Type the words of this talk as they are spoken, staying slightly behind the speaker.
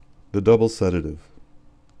The double sedative.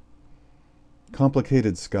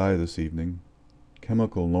 Complicated sky this evening.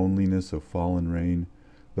 Chemical loneliness of fallen rain,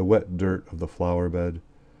 the wet dirt of the flower bed,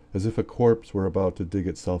 as if a corpse were about to dig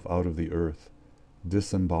itself out of the earth,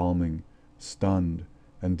 disembalming, stunned,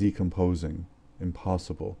 and decomposing,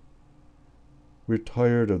 impossible. We're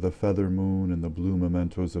tired of the feather moon and the blue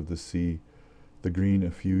mementos of the sea, the green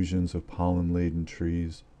effusions of pollen-laden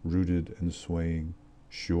trees, rooted and swaying,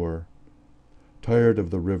 sure. Tired of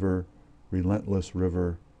the river, relentless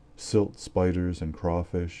river, silt spiders and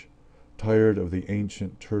crawfish, tired of the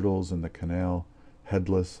ancient turtles in the canal,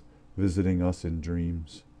 headless, visiting us in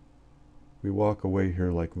dreams. We walk away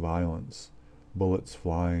here like violence, bullets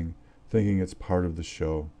flying, thinking it's part of the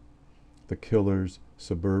show. The killers,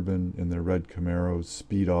 suburban in their red Camaros,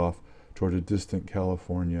 speed off toward a distant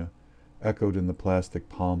California, echoed in the plastic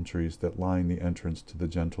palm trees that line the entrance to the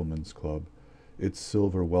Gentlemen's Club, its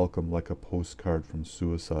silver welcome like a postcard from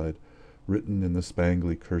suicide, written in the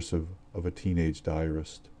spangly cursive of a teenage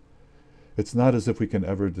diarist. It's not as if we can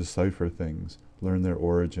ever decipher things, learn their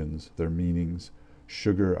origins, their meanings,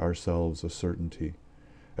 sugar ourselves a certainty,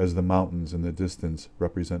 as the mountains in the distance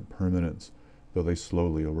represent permanence, though they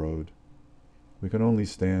slowly erode. We can only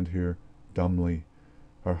stand here, dumbly,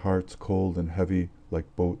 our hearts cold and heavy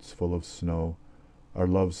like boats full of snow, our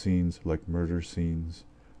love scenes like murder scenes,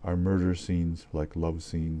 our murder scenes like love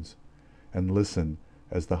scenes, and listen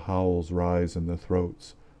as the howls rise in the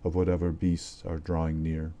throats of whatever beasts are drawing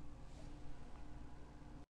near.